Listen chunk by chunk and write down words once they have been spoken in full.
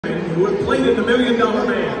who have played in the $1 Million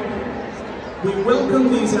Band. We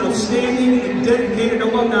welcome these outstanding and dedicated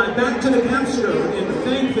alumni back to the capstone and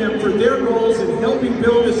thank them for their roles in helping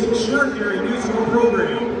build this extraordinary musical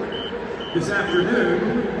program. This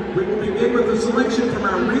afternoon, we will begin with a selection from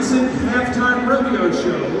our recent halftime rodeo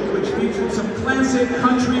show, which featured some classic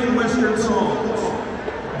country and western songs.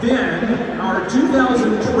 Then, our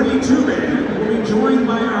 2022 band will be joined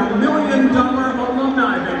by our $1 Million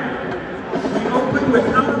Alumni Band. We open with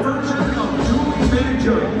our version of Julie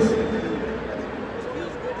Banjos.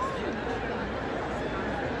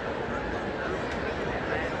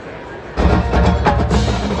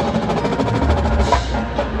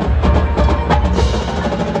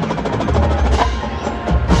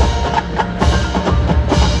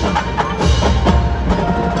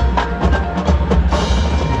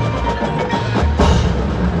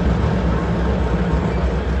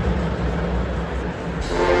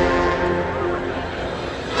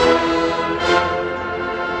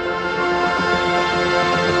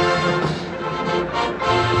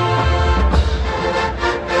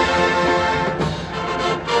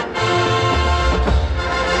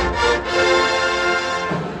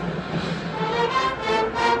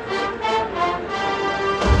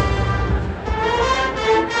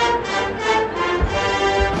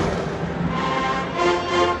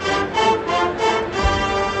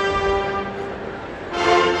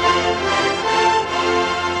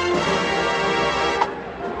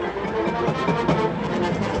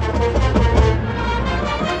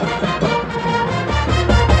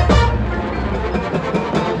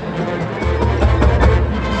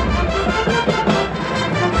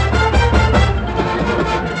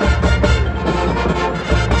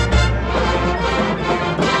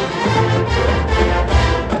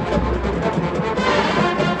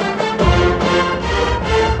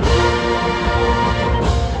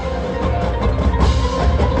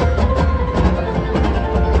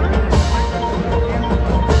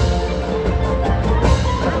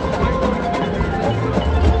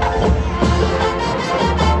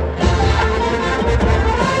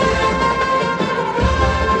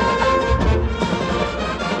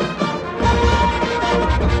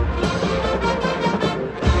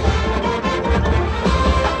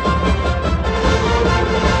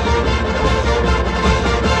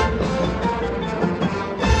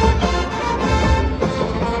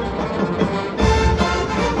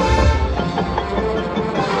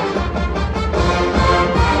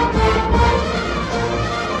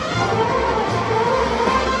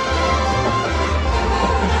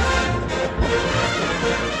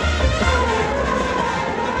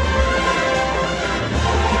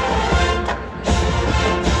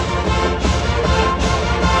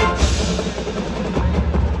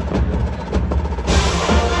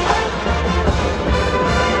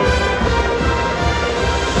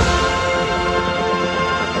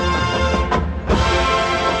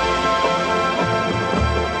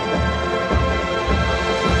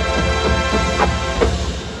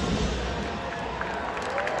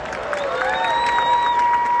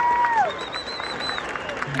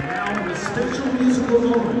 Special musical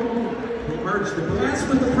moment. We merge the past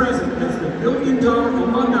with the present as the $1 Million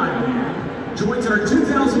Alumni Band joins our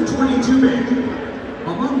 2022 band.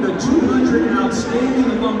 Among the 200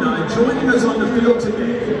 outstanding alumni joining us on the field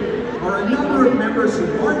today are a number of members who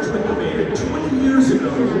marched with the band 20 years ago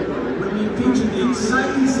when we featured the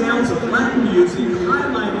exciting sounds of Latin music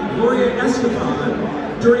highlighting Gloria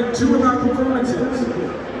Estefan during two of our performances.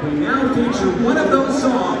 We now feature one of those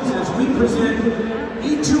songs as we present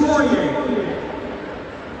Y Tu Oye.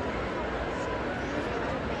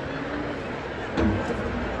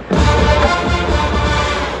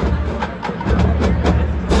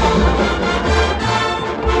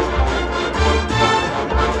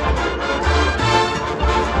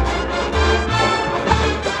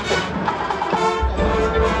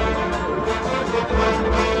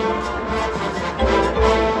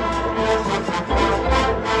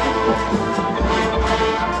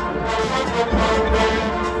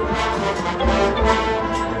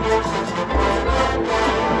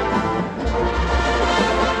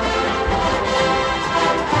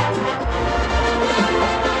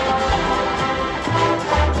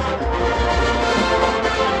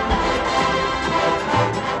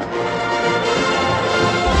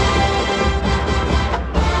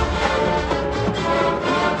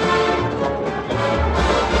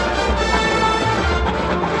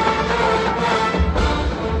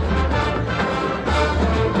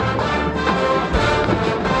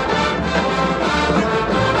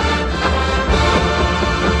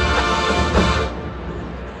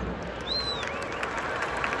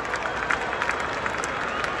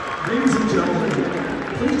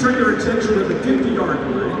 turn your attention to the 50-yard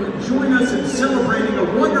line and join us in celebrating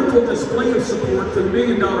a wonderful display of support for the $1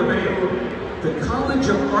 Million Band. The College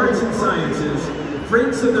of Arts and Sciences,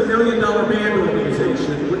 Friends of the $1 Million Band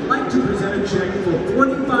organization, would like to present a check for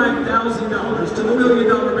 $45,000 to the $1 Million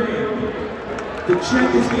Band. The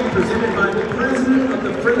check is being presented by the president of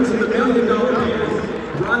the Friends of the $1 Million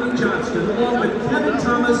Band, Ronnie Johnston, along with Kevin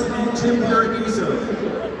Thomas and Tim Paradiso.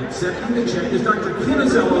 Accepting the check is Dr.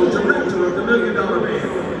 Kinazello, director of the $1 Million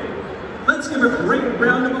Band. Let's give a great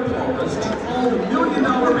round of applause to all the $1 Million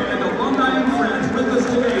Band alumni and friends with us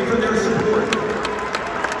today for their support.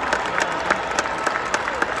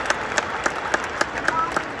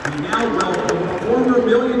 We now welcome former $1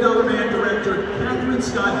 Million Band director Catherine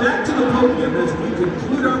Scott back to the podium as we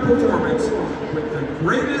conclude our performance with the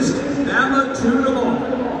greatest ABBA tune of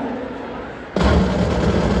all.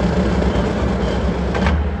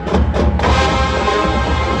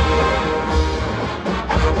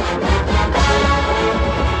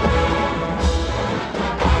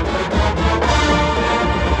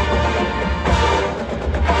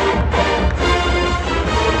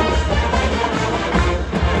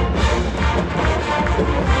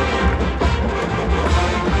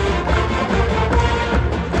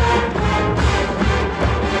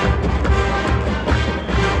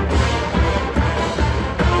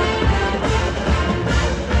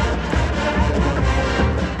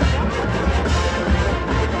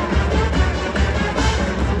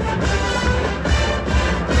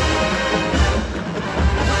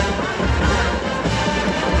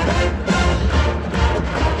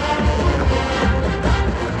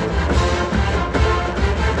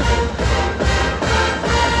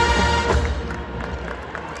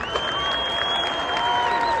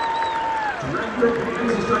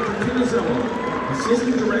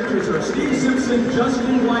 Assistant directors are Steve Simpson,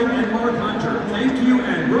 Justin White, and Mark Hunter. Thank you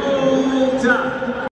and roll.